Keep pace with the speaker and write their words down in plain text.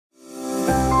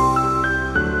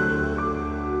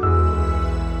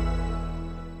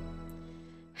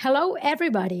Hello,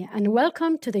 everybody, and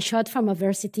welcome to the SCHOTT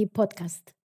Pharmaversity podcast.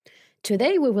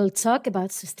 Today, we will talk about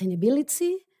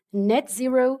sustainability, net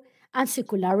zero, and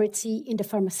circularity in the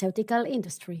pharmaceutical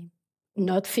industry.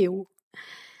 Not few.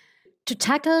 To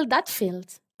tackle that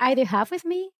field, I do have with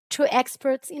me two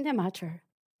experts in the matter,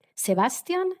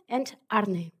 Sebastian and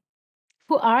Arne.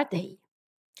 Who are they?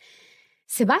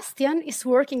 Sebastian is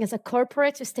working as a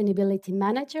corporate sustainability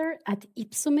manager at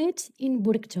Ypsomed in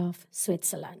Burgdorf,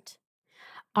 Switzerland.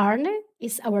 Arne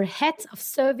is our head of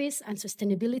service and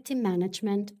sustainability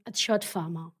management at SCHOTT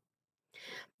Pharma.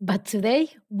 But today,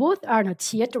 both are not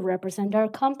here to represent our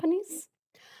companies.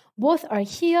 Both are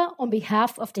here on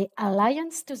behalf of the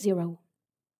Alliance to Zero.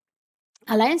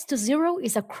 Alliance to Zero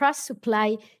is a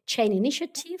cross-supply chain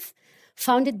initiative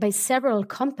founded by several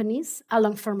companies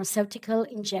along pharmaceutical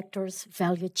injectors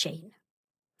value chain.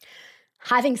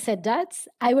 Having said that,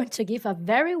 I want to give a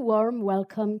very warm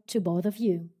welcome to both of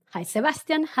you. Hi,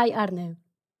 Sebastian. Hi, Arne.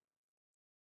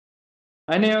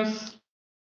 Hi, Neos.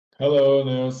 Hello,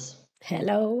 Neos.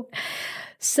 Hello.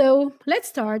 So let's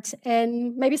start,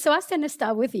 and maybe Sebastian, let's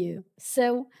start with you.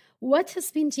 So what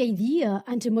has been the idea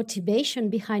and the motivation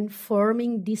behind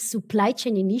forming this supply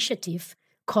chain initiative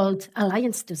called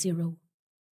Alliance to Zero?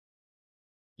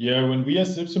 Yeah, when we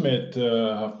as Ypsomed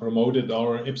have promoted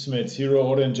our Ypsomed Zero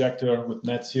autoinjector with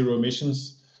net zero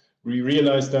emissions, we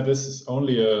realized that this is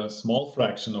only a small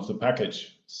fraction of the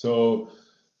package. So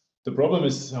the problem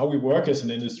is how we work as an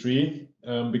industry,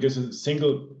 because a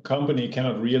single company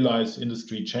cannot realize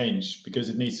industry change because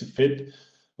it needs to fit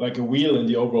like a wheel in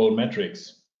the overall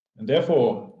metrics. And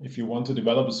therefore, if you want to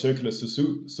develop a circular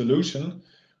solution,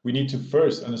 we need to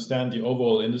first understand the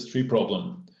overall industry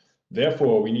problem.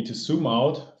 Therefore, we need to zoom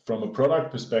out from a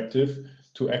product perspective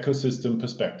to ecosystem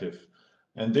perspective.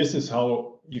 And this is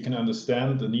how you can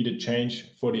understand the needed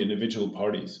change for the individual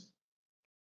parties.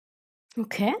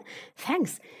 Okay,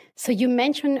 thanks. So you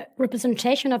mentioned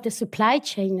representation of the supply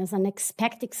chain as an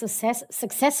expected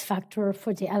success factor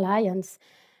for the Alliance.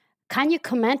 Can you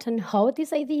comment on how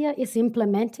this idea is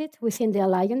implemented within the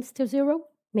Alliance to Zero?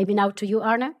 Maybe now to you,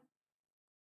 Arne.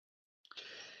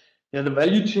 Yeah, the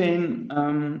value chain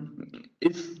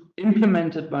is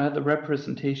implemented by the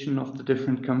representation of the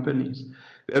different companies.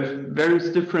 We have various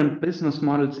different business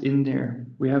models in there.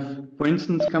 We have, for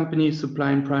instance, companies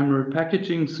supplying primary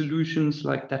packaging solutions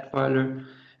like Datwyler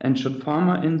and SCHOTT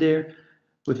Pharma in there.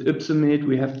 With Ypsomed,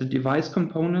 we have the device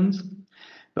components.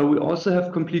 But we also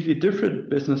have completely different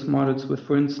business models with,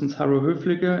 for instance, Harro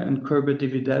Höfliger and Körber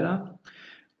Dividella,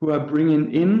 who are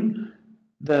bringing in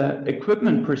the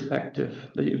equipment perspective,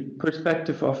 the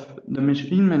perspective of the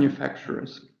machine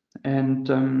manufacturers.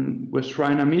 And with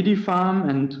Schreiner Medipharm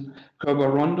and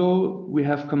Körber Rondo, we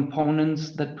have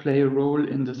components that play a role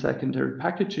in the secondary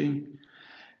packaging.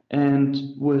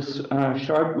 And with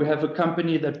Sharp, we have a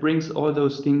company that brings all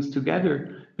those things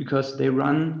together because they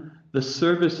run the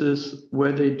services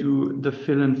where they do the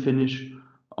fill and finish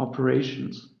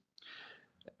operations.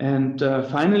 And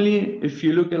finally, if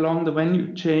you look along the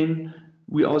value chain,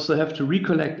 we also have to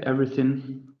recollect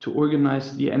everything to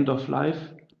organize the end of life.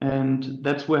 And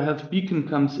that's where Health Beacon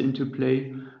comes into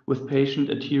play with patient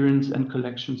adherence and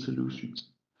collection solutions.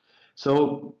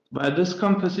 So by this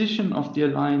composition of the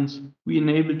Alliance, we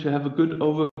enable to have a good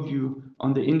overview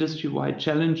on the industry-wide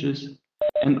challenges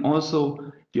and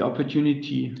also the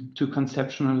opportunity to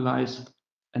conceptualize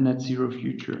a net zero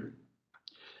future.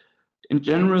 In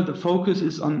general, the focus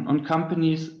is on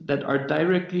companies that are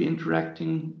directly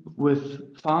interacting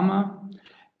with pharma.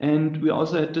 And we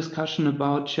also had discussion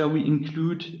about, shall we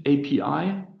include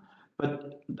API?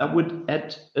 But that would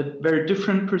add a very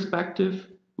different perspective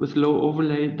with low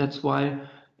overlay. That's why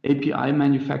API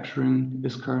manufacturing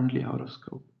is currently out of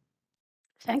scope.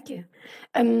 Thank you.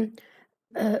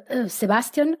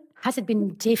 Sebastian, has it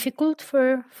been difficult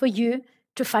for you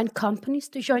to find companies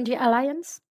to join the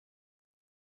Alliance?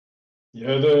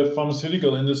 Yeah, the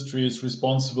pharmaceutical industry is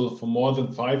responsible for more than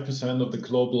 5% of the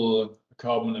global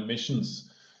carbon emissions.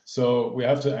 So we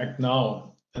have to act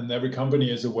now, and every company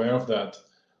is aware of that.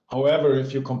 However,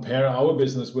 if you compare our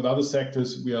business with other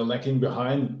sectors, we are lagging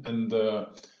behind, and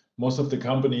most of the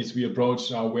companies we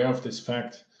approach are aware of this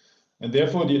fact. And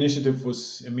therefore, the initiative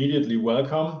was immediately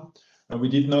welcome, and we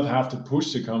did not have to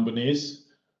push the companies.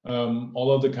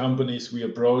 All of the companies we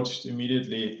approached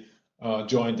immediately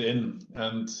joined in.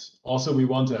 And also, we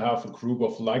want to have a group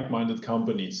of like-minded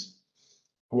companies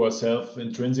who are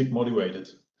self-intrinsic motivated.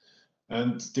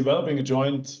 And developing a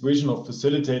joint vision of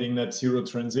facilitating net zero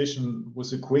transition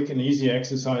was a quick and easy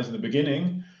exercise in the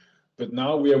beginning, but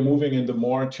now we are moving in the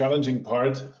more challenging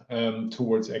part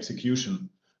towards execution.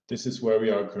 This is where we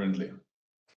are currently.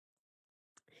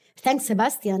 Thanks,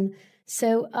 Sebastian.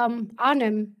 So,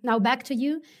 Arne, now back to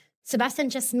you. Sebastian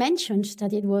just mentioned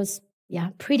that it was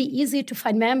pretty easy to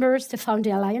find members to found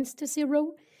the Alliance to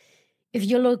Zero. If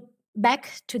you look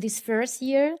back to this first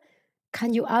year,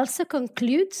 can you also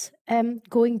conclude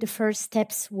going the first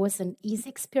steps was an easy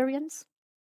experience?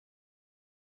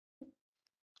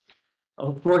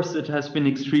 Of course, it has been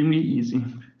extremely easy.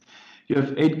 You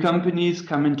have 8 companies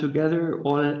coming together,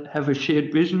 all have a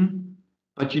shared vision,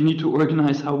 but you need to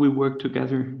organize how we work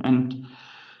together. And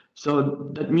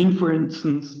so that means, for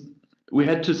instance, we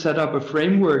had to set up a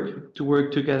framework to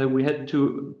work together. We had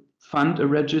to fund a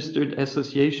registered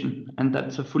association, and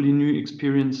that's a fully new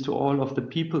experience to all of the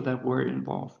people that were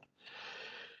involved.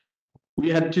 We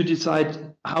had to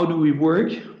decide, how do we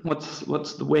work?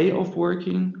 What's the way of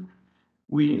working?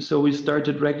 So we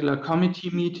started regular committee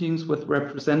meetings with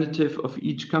representative of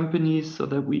each company so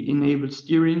that we enable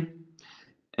steering.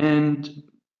 And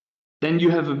then you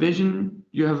have a vision,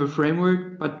 you have a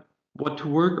framework, but what to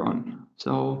work on.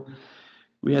 So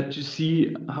we had to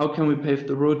see, how can we pave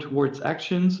the road towards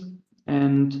actions,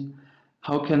 and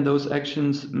how can those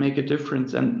actions make a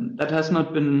difference? And that has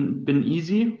not been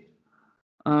easy.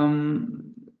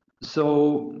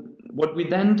 So what we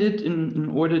then did in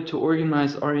order to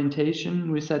organize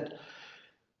orientation, we said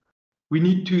we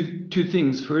need two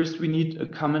things. First, we need a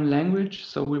common language.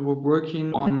 So we were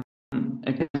working on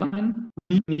a guideline.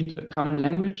 We need a common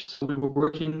language. So we were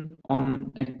working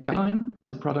on a guideline,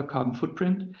 the product carbon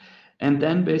footprint. And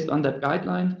then based on that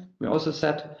guideline, we also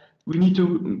said we need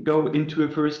to go into a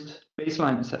first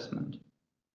baseline assessment.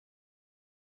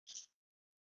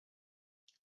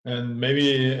 And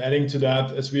maybe adding to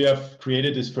that, as we have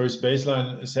created this first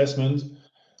baseline assessment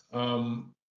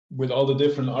with all the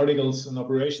different articles and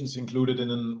operations included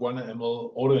in an 1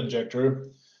 ml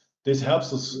autoinjector, this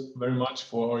helps us very much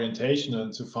for orientation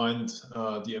and to find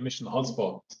the emission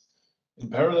hotspot. In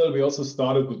parallel, we also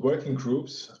started with working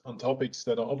groups on topics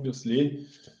that are obviously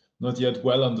not yet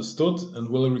well understood and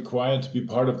will require to be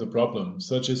part of the problem,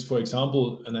 such as, for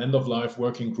example, an end-of-life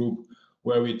working group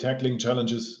where we're tackling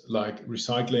challenges like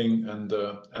recycling and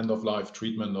end-of-life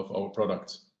treatment of our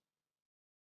products.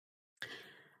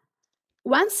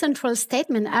 One central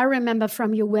statement I remember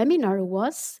from your webinar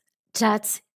was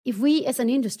that if we as an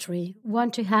industry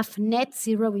want to have net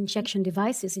zero injection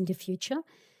devices in the future,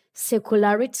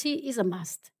 circularity is a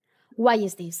must. Why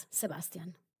is this,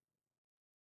 Sebastian?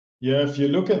 Yeah, if you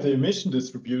look at the emission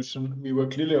distribution, we were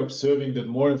clearly observing that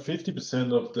more than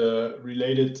 50% of the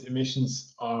related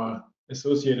emissions are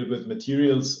associated with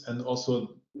materials and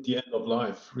also the end of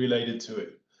life related to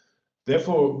it.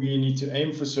 Therefore, we need to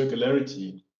aim for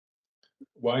circularity.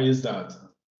 Why is that?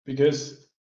 Because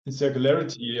in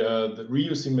circularity, the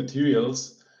reusing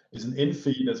materials is an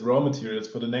in-feed as raw materials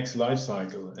for the next life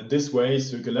cycle. And this way,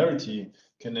 circularity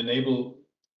can enable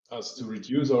us to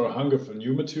reduce our hunger for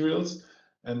new materials,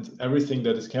 and everything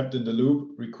that is kept in the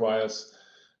loop requires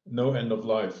no end of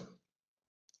life.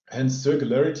 Hence,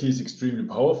 circularity is extremely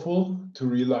powerful to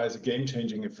realize a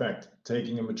game-changing effect,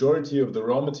 taking a majority of the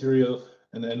raw material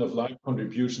and end-of-life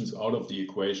contributions out of the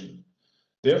equation.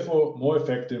 Therefore, more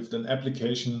effective than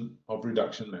application of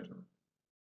reduction measure.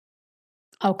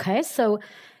 Okay, so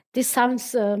this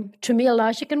sounds to me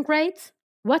logical and great.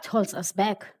 What holds us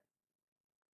back?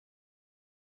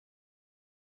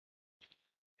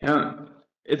 Yeah,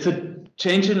 it's a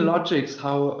change in logics,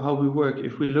 how we work.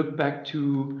 If we look back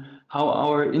to how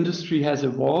our industry has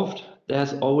evolved,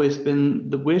 there's always been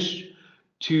the wish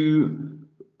to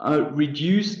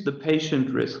reduce the patient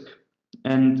risk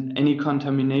and any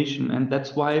contamination. And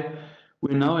that's why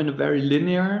we're now in a very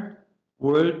linear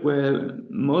world where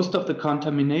most of the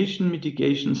contamination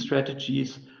mitigation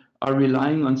strategies are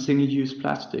relying on single-use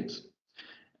plastics.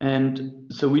 And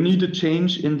so we need a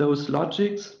change in those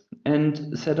logics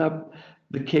and set up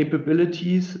the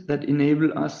capabilities that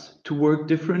enable us to work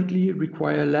differently,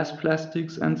 require less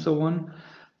plastics and so on.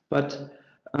 But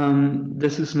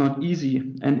this is not easy.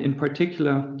 And in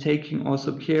particular, taking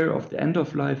also care of the end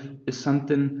of life is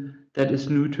something that is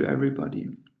new to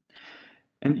everybody.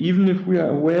 And even if we are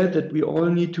aware that we all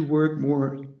need to work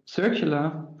more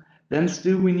circular, then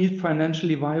still we need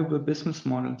financially viable business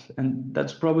models. And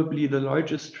that's probably the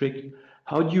largest trick.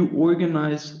 How do you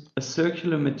organize a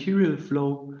circular material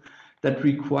flow that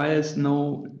requires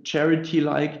no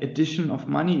charity-like addition of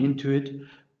money into it,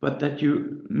 but that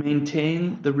you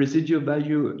maintain the residual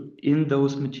value in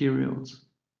those materials?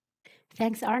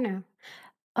 Thanks, Arne.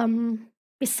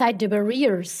 Beside the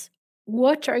barriers,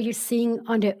 what are you seeing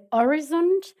on the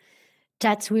horizon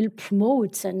that will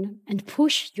promote and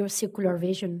push your circular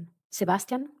vision?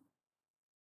 Sebastian?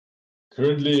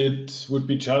 Currently, it would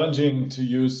be challenging to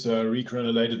use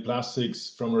regranulated plastics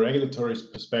from a regulatory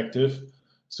perspective,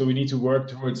 so we need to work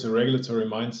towards a regulatory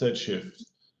mindset shift.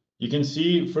 You can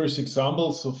see first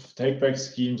examples of take-back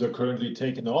schemes are currently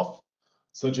taken off,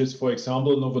 such as, for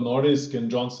example, Novo Nordisk and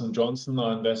Johnson & Johnson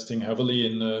are investing heavily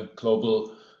in a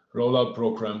global rollout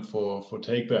program for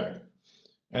take-back.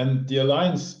 And the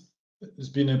Alliance has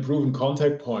been a proven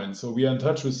contact point, so we are in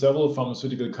touch with several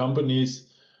pharmaceutical companies,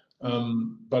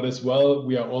 but as well,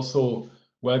 we are also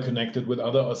well connected with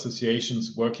other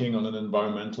associations working on an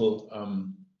environmental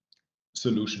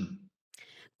solution.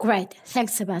 Great,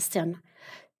 thanks, Sebastian.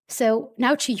 So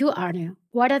now to you, Arne.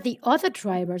 What are the other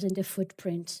drivers in the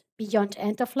footprint beyond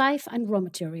end of life and raw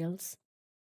materials?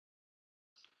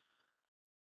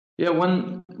 Yeah,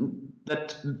 one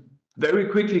that very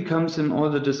quickly comes in all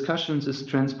the discussions is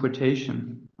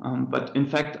transportation. But in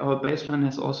fact, our baseline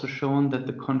has also shown that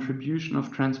the contribution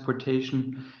of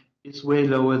transportation is way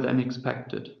lower than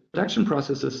expected. Production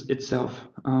processes itself,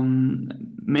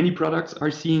 many products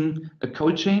are seeing a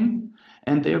cold chain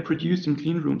and they are produced in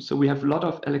clean rooms. So we have a lot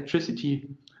of electricity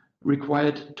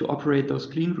required to operate those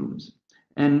clean rooms.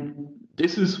 And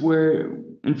this is where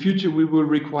in future we will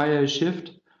require a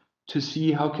shift to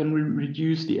see how can we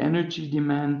reduce the energy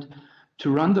demand to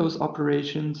run those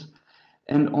operations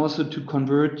and also to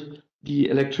convert the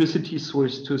electricity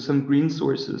source to some green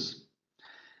sources,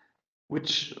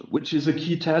 which is a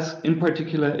key task, in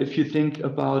particular if you think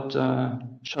about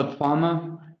SCHOTT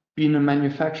Pharma being a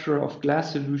manufacturer of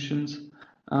glass solutions.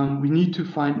 We need to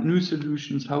find new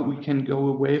solutions how we can go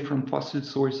away from fossil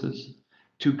sources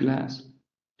to glass.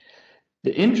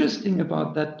 The interesting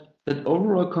about that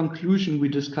overall conclusion we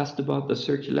discussed about the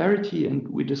circularity and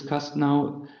we discussed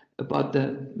now about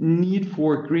the need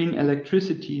for green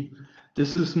electricity.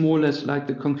 This is more or less like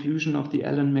the conclusion of the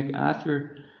Ellen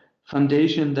MacArthur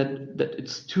Foundation that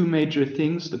it's two major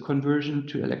things, the conversion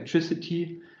to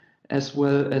electricity as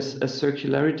well as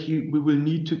circularity. We will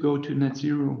need to go to net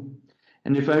zero.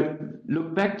 And if I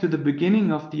look back to the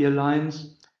beginning of the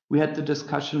Alliance, we had the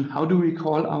discussion, how do we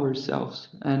call ourselves?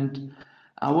 And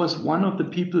I was one of the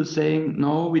people saying,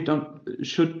 no, we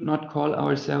should not call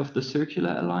ourselves the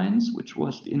Circular Alliance, which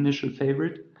was the initial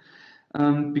favorite,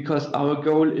 because our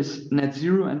goal is net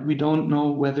zero and we don't know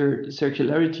whether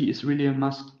circularity is really a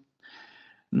must.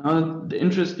 Now, the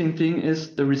interesting thing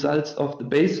is the results of the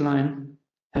baseline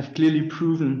have clearly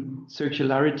proven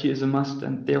circularity is a must,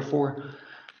 and therefore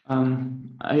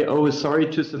I owe a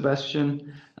sorry to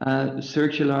Sebastian.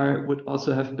 Circular would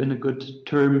also have been a good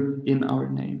term in our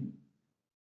name.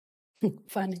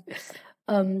 Funny.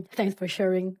 Thanks for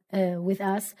sharing with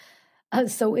us.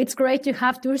 So it's great to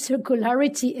have two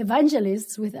circularity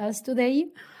evangelists with us today.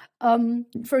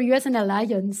 For you as an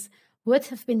alliance, what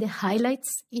have been the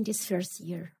highlights in this first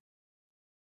year?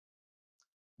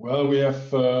 Well, we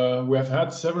have had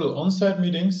several on-site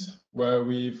meetings where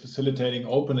we're facilitating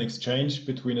open exchange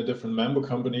between the different member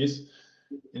companies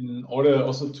in order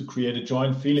also to create a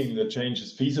joint feeling that change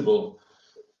is feasible.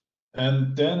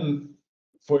 And then,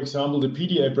 for example, the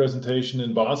PDA presentation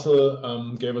in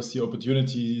Basel gave us the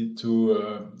opportunity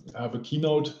to have a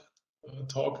keynote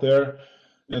talk there.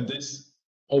 And this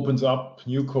opens up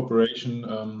new cooperation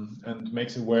and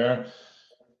makes aware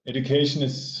education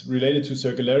is related to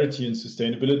circularity and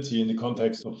sustainability in the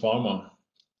context of pharma.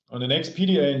 On the next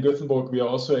PDA in Gothenburg, we are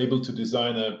also able to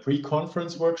design a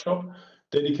pre-conference workshop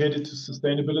dedicated to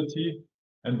sustainability.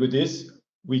 And with this,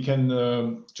 we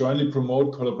can jointly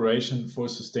promote collaboration for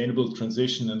sustainable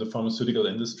transition in the pharmaceutical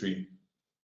industry.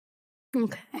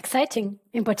 Okay, exciting,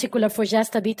 in particular for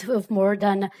just a bit of more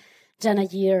than a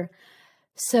year.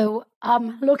 So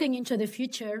looking into the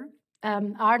future,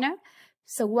 Arne,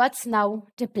 so what's now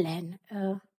the plan?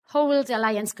 How will the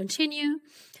Alliance continue?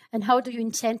 And how do you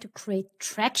intend to create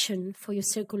traction for your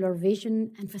circular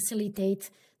vision and facilitate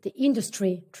the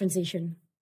industry transition?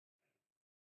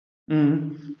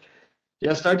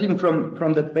 Yeah, starting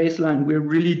from that baseline, we're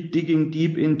really digging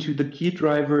deep into the key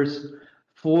drivers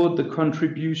for the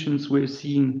contributions we're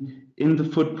seeing in the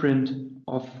footprint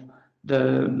of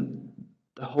the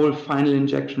whole final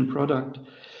injection product.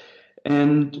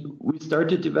 And we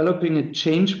started developing a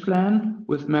change plan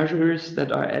with measures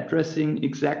that are addressing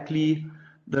exactly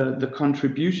the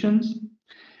contributions.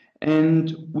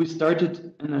 And we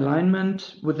started an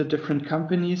alignment with the different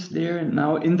companies there. And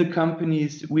now in the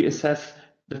companies, we assess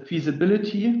the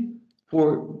feasibility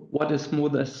for what is more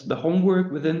the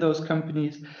homework within those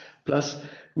companies. Plus,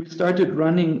 we started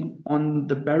running on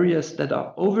the barriers that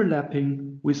are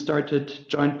overlapping. We started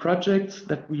joint projects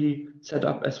that we set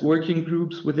up as working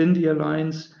groups within the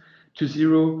Alliance to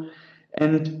zero.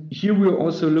 And here we're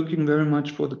also looking very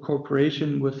much for the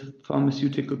cooperation with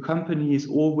pharmaceutical companies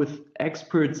or with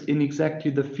experts in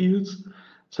exactly the fields.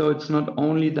 So it's not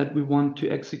only that we want to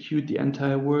execute the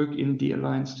entire work in the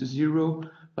Alliance to Zero,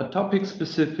 but topic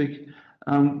specific,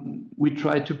 we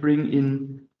try to bring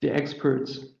in the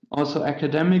experts. Also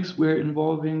academics we're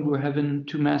involving. We're having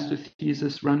 2 master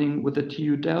theses running with the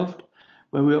TU Delft,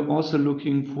 where we're also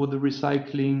looking for the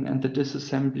recycling and the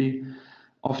disassembly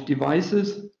of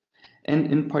devices.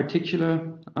 And in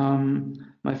particular,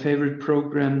 my favorite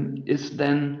program is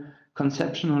then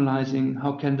conceptionalizing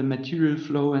how can the material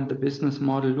flow and the business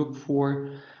model look for,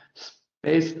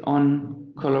 based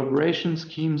on collaboration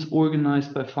schemes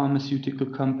organized by pharmaceutical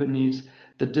companies,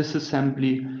 the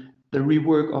disassembly, the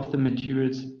rework of the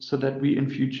materials, so that we in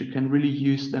future can really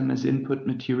use them as input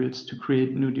materials to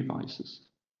create new devices.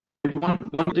 In one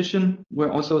addition,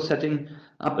 we're also setting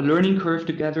up a learning curve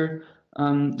together.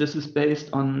 This is based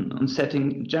on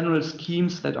setting general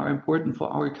schemes that are important for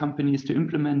our companies to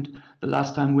implement. The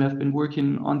last time we have been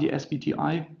working on the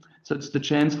SBTI. So it's the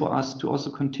chance for us to also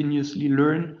continuously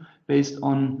learn based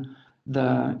on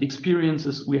the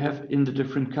experiences we have in the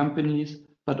different companies,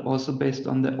 but also based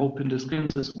on the open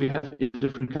discussions we have in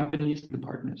different companies and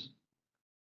partners.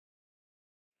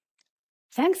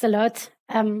 Thanks a lot.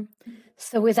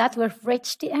 So with that, we've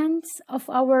reached the end of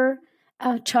our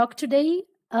talk today.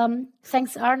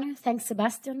 Thanks, Arne. Thanks,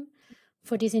 Sebastian,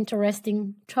 for this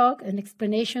interesting talk and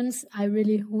explanations. I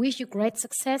really wish you great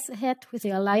success ahead with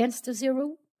the Alliance to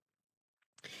Zero.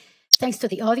 Thanks to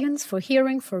the audience for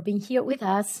hearing, for being here with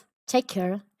us. Take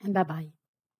care and bye-bye.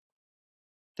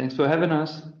 Thanks for having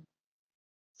us.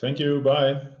 Thank you.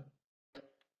 Bye.